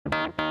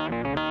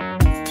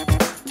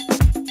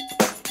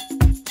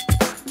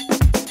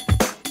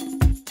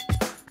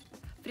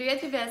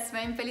Привет, ребят, с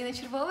вами Полина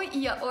Червова, и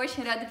я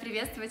очень рада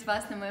приветствовать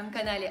вас на моем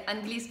канале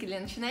 «Английский для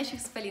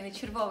начинающих» с Полиной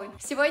Червовой.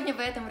 Сегодня в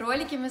этом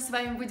ролике мы с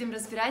вами будем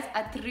разбирать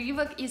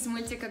отрывок из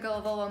мультика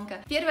 «Головоломка».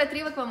 Первый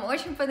отрывок вам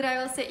очень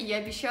понравился, и я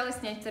обещала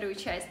снять вторую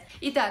часть.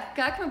 Итак,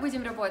 как мы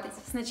будем работать?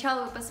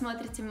 Сначала вы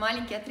посмотрите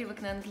маленький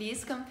отрывок на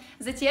английском,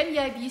 затем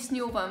я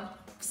объясню вам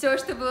все,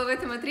 что было в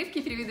этом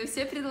отрывке, переведу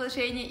все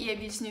предложения и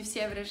объясню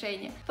все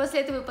выражения.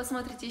 После этого вы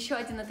посмотрите еще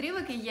один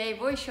отрывок, и я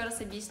его еще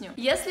раз объясню.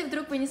 Если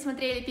вдруг вы не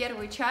смотрели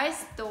первую часть,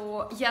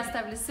 то я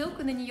оставлю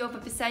ссылку на нее в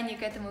описании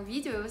к этому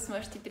видео, и вы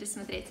сможете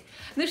пересмотреть.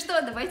 Ну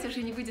что, давайте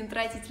уже не будем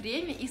тратить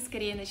время и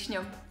скорее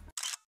начнем.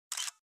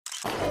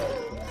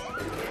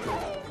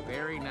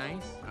 Very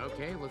nice.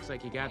 Okay, looks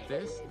like you got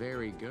this.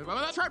 Very good. Oh,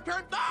 that's sharp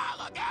turn. Ah,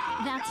 look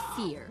out! That's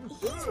Fear.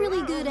 He's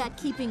really good at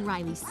keeping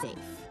Riley safe.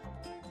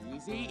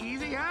 Easy,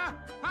 easy, huh?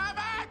 Hi,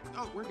 back!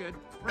 Oh, we're good.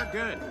 We're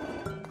good.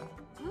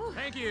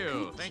 Thank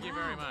you. Thank you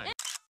very much.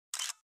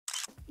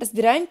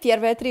 Разбираем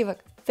первый отрывок.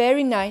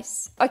 Very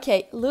nice.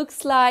 Okay,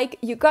 looks like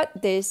you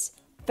got this.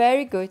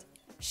 Very good.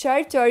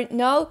 Sharp turn.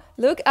 No.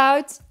 Look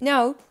out.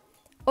 No.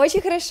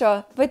 Очень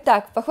хорошо. Вот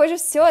так. Похоже,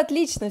 все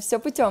отлично, все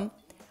путем.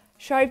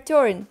 Sharp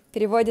turn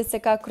переводится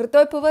как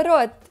крутой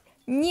поворот.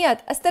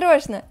 Нет,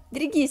 осторожно,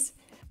 берегись.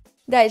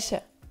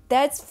 Дальше.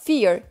 That's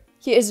Fear.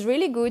 He is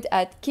really good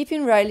at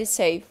keeping Riley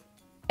safe.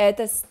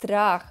 Это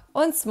страх.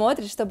 Он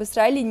смотрит, чтобы с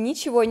Райли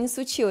ничего не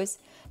случилось.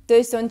 То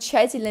есть он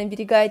тщательно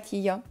оберегает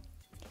ее.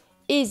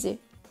 Easy.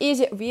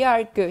 Easy. We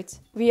are good.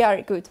 We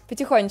are good.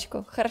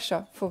 Потихонечку.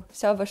 Хорошо. Фу,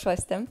 все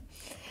обошлось там.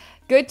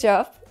 Good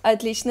job.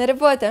 Отличная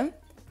работа.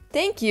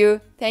 Thank you.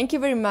 Thank you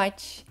very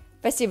much.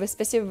 Спасибо,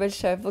 спасибо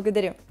большое.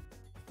 Благодарю.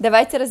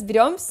 Давайте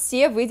разберем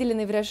все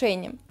выделенные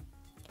выражения.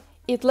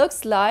 It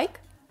looks like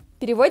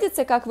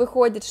переводится как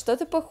выходит,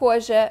 что-то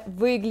похожее,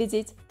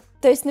 выглядеть.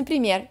 То есть,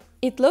 например,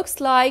 it looks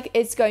like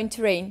it's going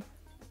to rain.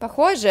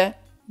 Похоже,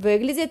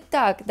 выглядит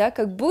так, да,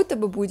 как будто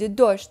бы будет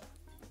дождь.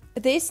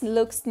 This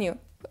looks new.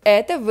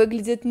 Это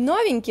выглядит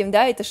новеньким,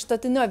 да, это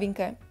что-то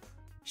новенькое.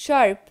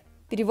 Sharp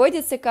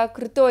переводится как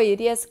крутой,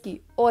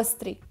 резкий,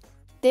 острый.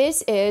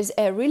 This is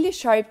a really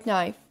sharp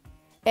knife.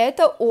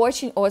 Это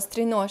очень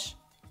острый нож.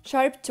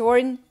 Sharp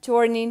turn,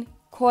 turning,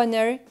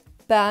 corner,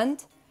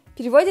 bend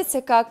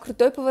переводится как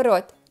крутой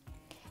поворот.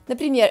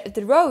 Например,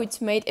 the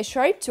road made a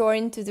sharp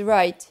turn to the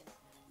right.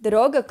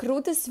 Дорога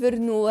круто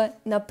свернула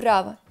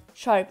направо.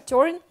 Sharp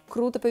turn –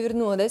 круто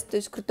повернула, да? То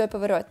есть крутой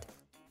поворот.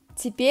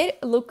 Теперь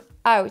look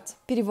out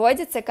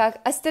переводится как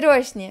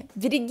осторожнее,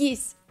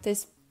 берегись, то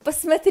есть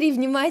посмотри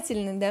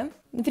внимательно, да?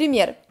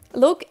 Например,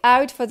 look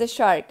out for the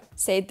shark,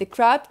 said the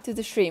crab to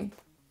the shrimp.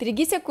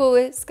 Берегись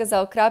акулы,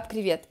 сказал краб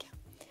креветке.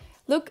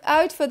 Look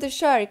out for the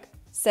shark,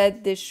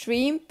 said the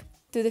shrimp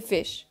to the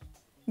fish.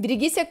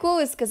 Берегись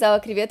акулы, сказала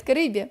креветка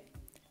рыбе.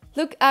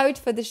 Look out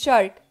for the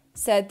shark,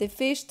 said the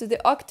fish to the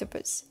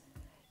octopus.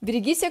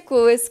 Берегись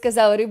акулы,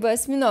 сказал рыба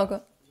осьминогу.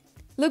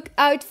 Look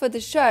out for the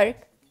shark,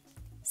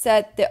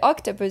 said the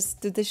octopus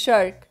to the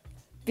shark.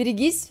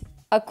 Берегись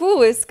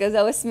акулы,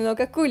 сказал осьминог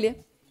акуле.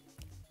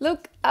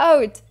 Look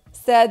out,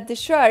 said the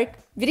shark.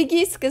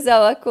 Берегись,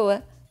 сказала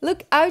акула.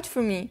 Look out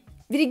for me.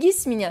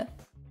 Берегись меня.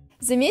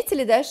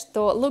 Заметили, да,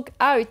 что look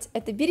out –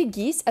 это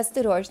берегись,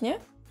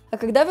 осторожнее. А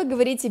когда вы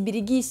говорите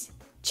берегись,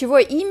 чего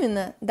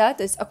именно, да,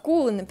 то есть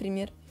акулы,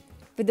 например,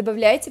 вы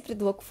добавляете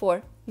предлог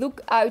for.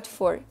 Look out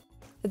for.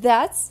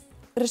 That's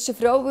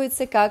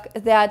расшифровывается как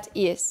that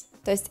is.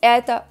 То есть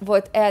это,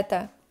 вот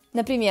это.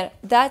 Например,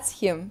 that's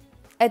him.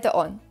 Это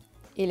он.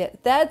 Или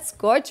that's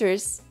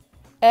gorgeous.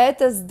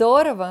 Это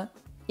здорово.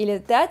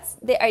 Или that's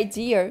the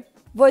idea.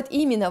 Вот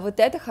именно, вот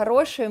это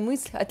хорошая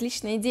мысль,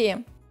 отличная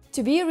идея.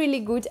 To be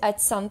really good at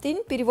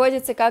something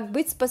переводится как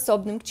быть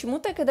способным к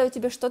чему-то, когда у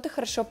тебя что-то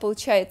хорошо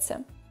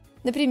получается.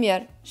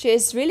 Например, she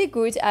is really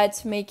good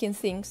at making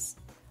things.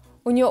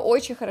 У нее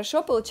очень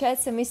хорошо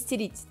получается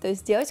мастерить, то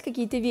есть делать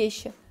какие-то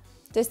вещи.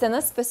 То есть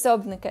она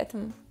способна к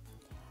этому.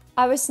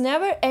 I was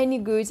never any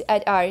good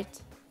at art.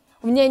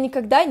 У меня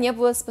никогда не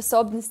было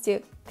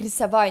способности к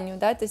рисованию,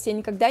 да, то есть я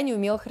никогда не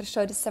умела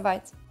хорошо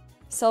рисовать.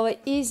 Слово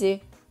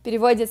easy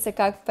переводится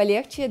как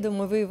полегче, я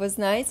думаю, вы его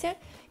знаете.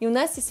 И у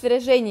нас есть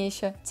выражение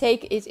еще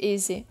take it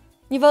easy.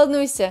 Не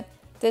волнуйся,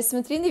 то есть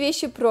смотри на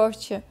вещи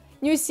проще,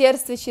 не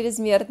усердствуй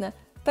чрезмерно,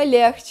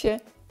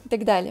 полегче и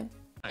так далее.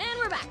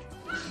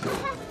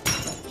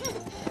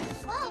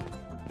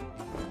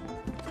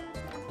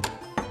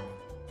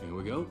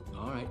 Go.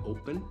 All right,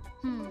 open.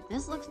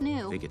 This looks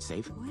new. Think it's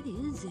safe? What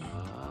is it?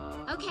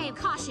 Okay,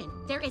 caution.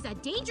 There is a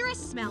dangerous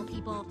smell,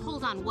 people.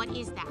 Hold on, what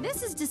is that?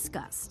 This is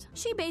disgust.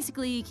 She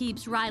basically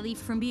keeps Riley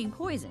from being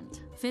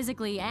poisoned,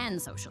 physically and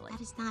socially.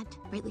 That is not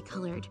brightly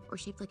colored or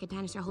shaped like a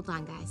dinosaur. Hold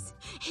on, guys.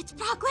 It's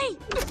broccoli!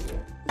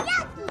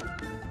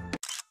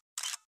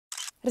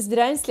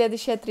 Разбираем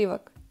следующий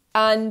отрывок.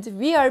 And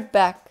we are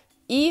back.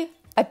 И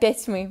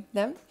опять мы,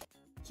 да?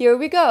 Here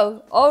we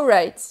go. All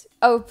right,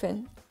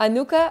 open. А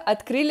ну-ка,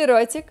 открыли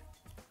ротик.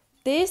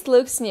 This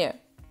looks new.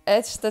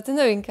 Это что-то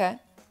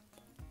новенькое.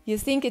 You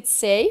think it's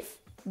safe?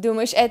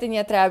 Думаешь, это не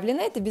отравлено,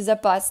 это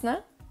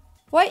безопасно?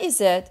 What is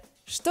it?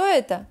 Что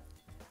это?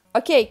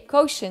 Okay,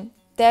 caution.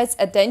 That's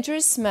a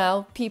dangerous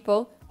smell,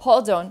 people.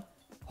 Hold on.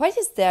 What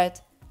is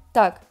that?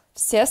 Так,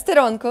 все в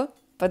сторонку.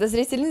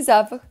 Подозрительный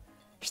запах.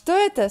 Что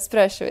это,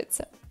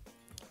 спрашивается?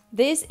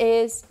 This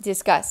is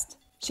disgust.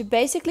 She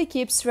basically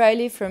keeps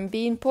Riley from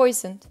being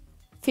poisoned.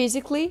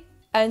 Physically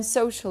and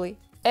socially.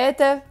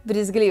 Это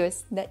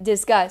брезгливость, да,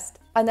 disgust.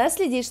 Она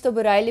следит,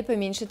 чтобы Райли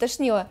поменьше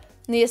тошнило.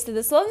 Но если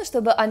дословно,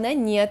 чтобы она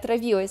не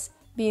отравилась.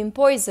 Being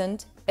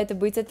poisoned – это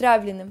быть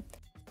отравленным.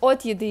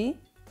 От еды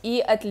и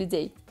от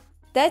людей.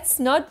 That's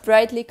not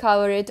brightly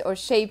colored or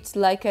shaped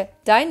like a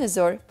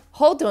dinosaur.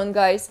 Hold on,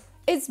 guys.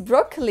 It's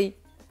broccoli.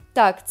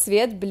 Так,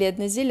 цвет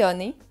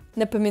бледно-зеленый.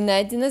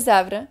 Напоминает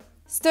динозавра.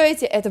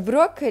 Стойте, это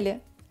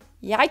брокколи?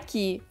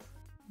 Яки.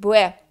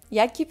 Блэ.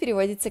 Яки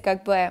переводится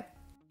как блэ.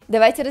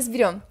 Давайте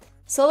разберем.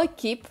 Слово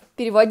keep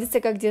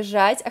переводится как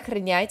держать,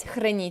 охранять,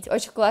 хранить.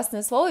 Очень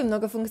классное слово и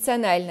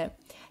многофункциональное.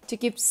 To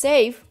keep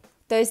safe,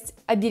 то есть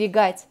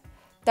оберегать.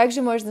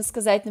 Также можно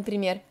сказать,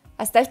 например,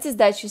 оставьте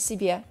сдачу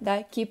себе,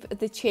 да, keep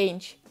the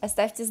change,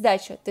 оставьте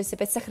сдачу, то есть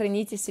опять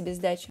сохраните себе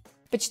сдачу.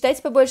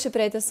 Почитайте побольше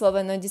про это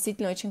слово, оно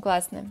действительно очень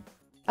классное.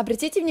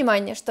 Обратите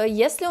внимание, что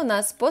если у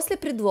нас после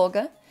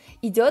предлога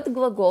идет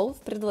глагол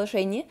в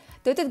предложении,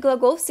 то этот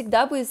глагол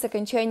всегда будет с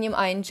окончанием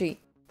ing.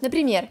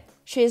 Например,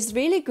 she is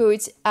really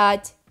good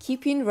at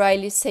keeping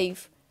Riley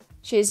safe.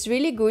 She is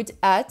really good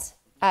at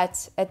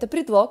это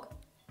предлог.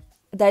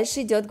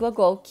 Дальше идет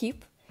глагол keep,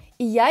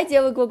 и я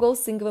делаю глагол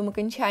с инговым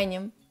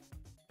окончанием.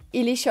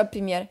 Или еще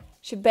пример.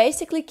 She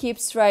basically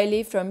keeps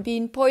Riley from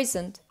being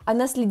poisoned.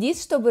 Она следит,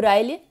 чтобы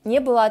Райли не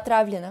была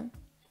отравлена.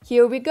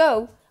 Here we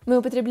go. Мы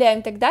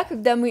употребляем тогда,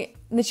 когда мы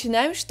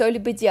начинаем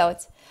что-либо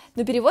делать.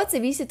 Но перевод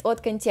зависит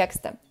от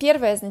контекста.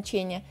 Первое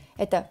значение –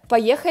 это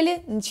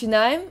 «поехали»,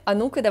 «начинаем», «а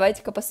ну-ка,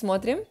 давайте-ка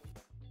посмотрим».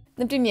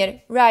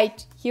 Например,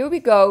 right, here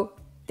we go,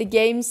 the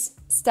game's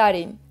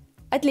starting.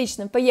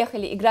 Отлично,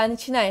 поехали, игра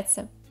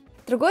начинается.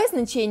 Другое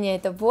значение –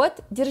 это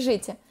 «вот,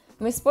 держите».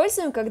 Мы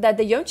используем, когда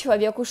даем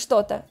человеку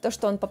что-то, то,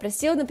 что он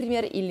попросил,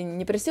 например, или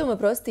не просил, мы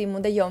просто ему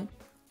даем.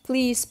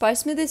 Please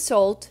pass me the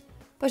salt.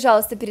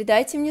 Пожалуйста,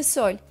 передайте мне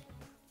соль.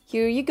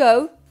 Here you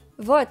go.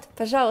 Вот,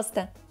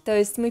 пожалуйста. То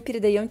есть мы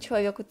передаем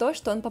человеку то,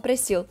 что он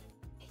попросил.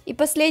 И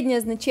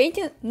последнее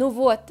значение, ну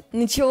вот,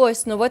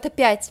 началось, ну вот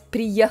опять,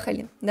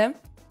 приехали, да?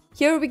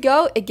 Here we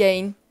go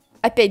again.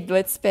 Опять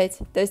 25,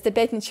 то есть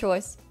опять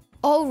началось.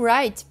 All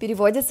right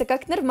переводится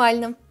как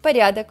нормально,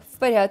 порядок, в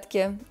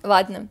порядке,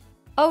 ладно.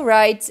 All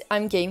right,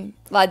 I'm game.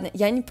 Ладно,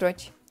 я не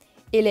прочь.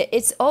 Или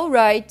it's all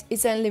right,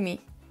 it's only me.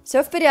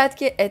 Все в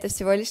порядке, это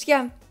всего лишь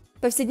я.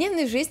 В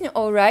повседневной жизни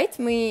all right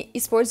мы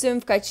используем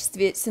в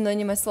качестве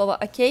синонима слова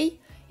okay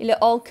или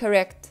all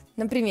correct.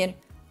 Например,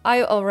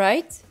 are you all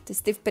right? То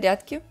есть ты в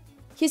порядке?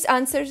 His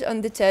answers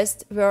on the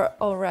test were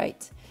all right.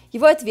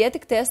 Его ответы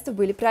к тесту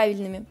были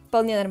правильными,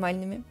 вполне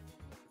нормальными.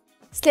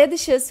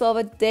 Следующее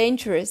слово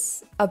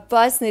dangerous,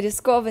 опасный,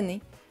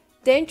 рискованный.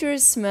 Dangerous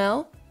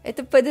smell –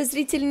 это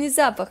подозрительный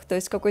запах, то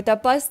есть какой-то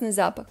опасный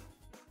запах.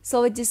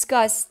 Слово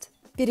disgust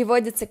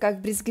переводится как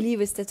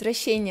брезгливость,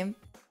 отвращение.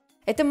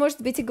 Это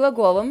может быть и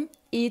глаголом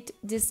it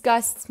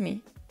disgusts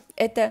me.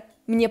 Это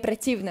мне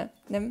противно.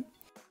 Да?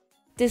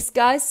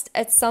 Disgust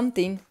at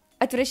something.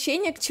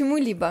 Отвращение к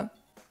чему-либо.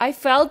 I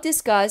felt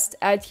disgust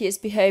at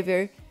his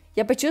behavior.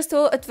 Я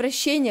почувствовал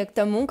отвращение к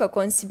тому, как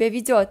он себя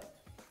ведет.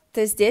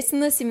 То есть здесь у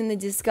нас именно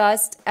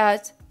disgust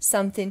at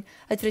something.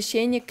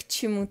 Отвращение к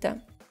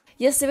чему-то.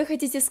 Если вы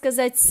хотите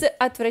сказать с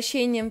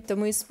отвращением, то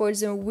мы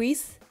используем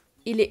with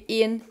или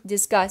in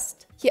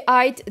disgust. He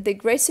eyed the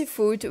greasy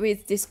food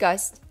with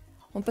disgust.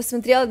 Он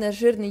посмотрел на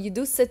жирную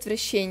еду с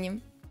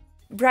отвращением.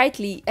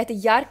 Brightly – это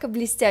ярко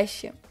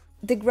блестяще.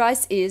 The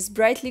grass is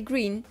brightly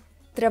green.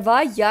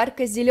 Трава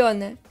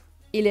ярко-зеленая.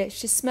 Или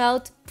she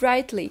smelled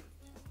brightly.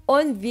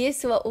 Он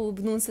весело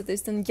улыбнулся, то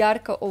есть он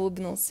ярко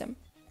улыбнулся.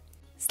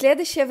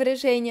 Следующее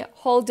выражение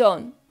 – hold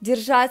on.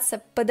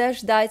 Держаться,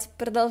 подождать,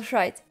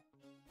 продолжать.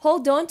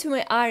 Hold on to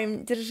my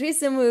arm. Держись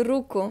за мою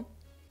руку.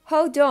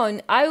 Hold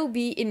on, I will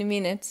be in a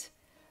minute.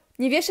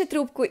 Не вешай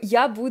трубку,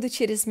 я буду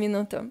через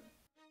минуту.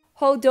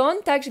 Hold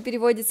on также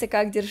переводится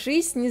как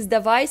 «держись, не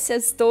сдавайся,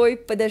 стой,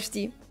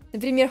 подожди».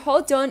 Например,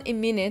 hold on a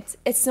minute,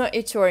 it's not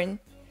your turn.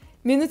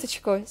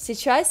 Минуточку,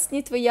 сейчас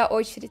не твоя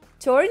очередь.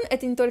 Turn –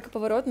 это не только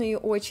поворот, но и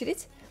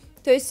очередь.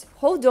 То есть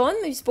hold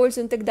on мы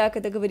используем тогда,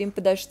 когда говорим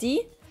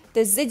 «подожди», то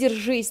есть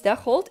 «задержись», да,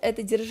 hold –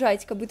 это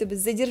держать, как будто бы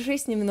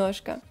 «задержись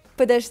немножко»,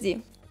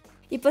 «подожди».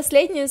 И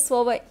последнее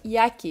слово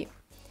 «яки».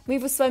 Мы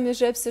его с вами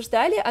уже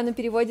обсуждали, оно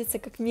переводится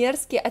как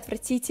 «мерзкий»,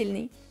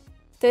 «отвратительный».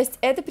 То есть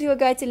это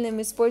прилагательное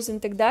мы используем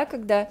тогда,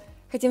 когда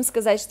хотим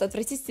сказать, что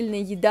отвратительная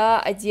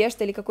еда,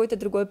 одежда или какой-то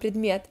другой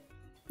предмет.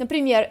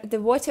 Например, the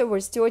water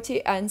was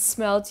dirty and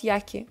smelled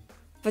yucky.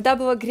 Вода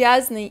была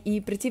грязной и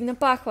противно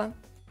пахла.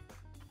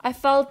 I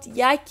felt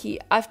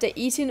yucky after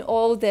eating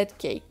all that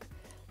cake.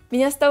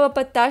 Меня стало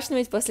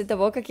подташнивать после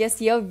того, как я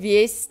съел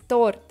весь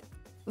торт.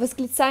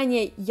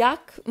 Восклицание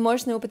 «як»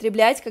 можно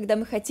употреблять, когда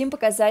мы хотим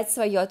показать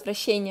свое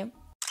отвращение.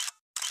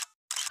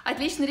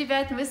 Отлично,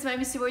 ребят, мы с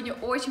вами сегодня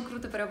очень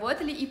круто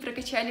поработали и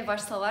прокачали ваш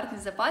словарный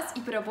запас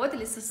и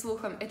поработали со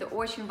слухом, это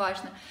очень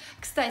важно.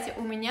 Кстати,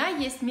 у меня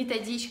есть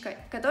методичка,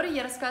 в которой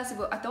я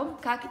рассказываю о том,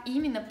 как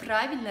именно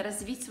правильно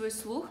развить свой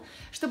слух,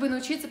 чтобы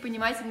научиться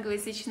понимать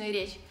англоязычную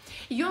речь.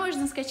 Ее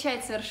можно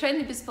скачать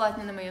совершенно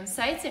бесплатно на моем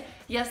сайте,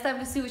 я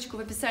оставлю ссылочку в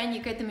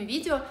описании к этому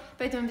видео,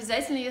 поэтому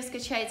обязательно ее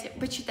скачайте,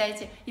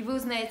 почитайте, и вы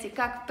узнаете,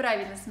 как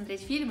правильно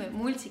смотреть фильмы,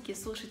 мультики,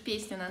 слушать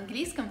песни на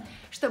английском,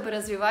 чтобы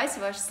развивать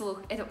ваш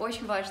слух. Это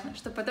очень важно,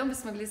 чтобы потом вы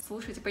смогли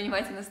слушать и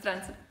понимать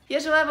иностранцев.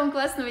 Я желаю вам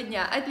классного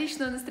дня,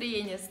 отличного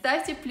настроения.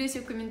 Ставьте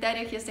плюсик в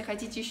комментариях, если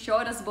хотите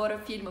еще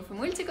разборов фильмов и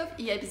мультиков,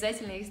 и я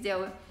обязательно их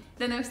сделаю.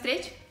 До новых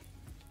встреч.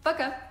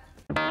 Пока!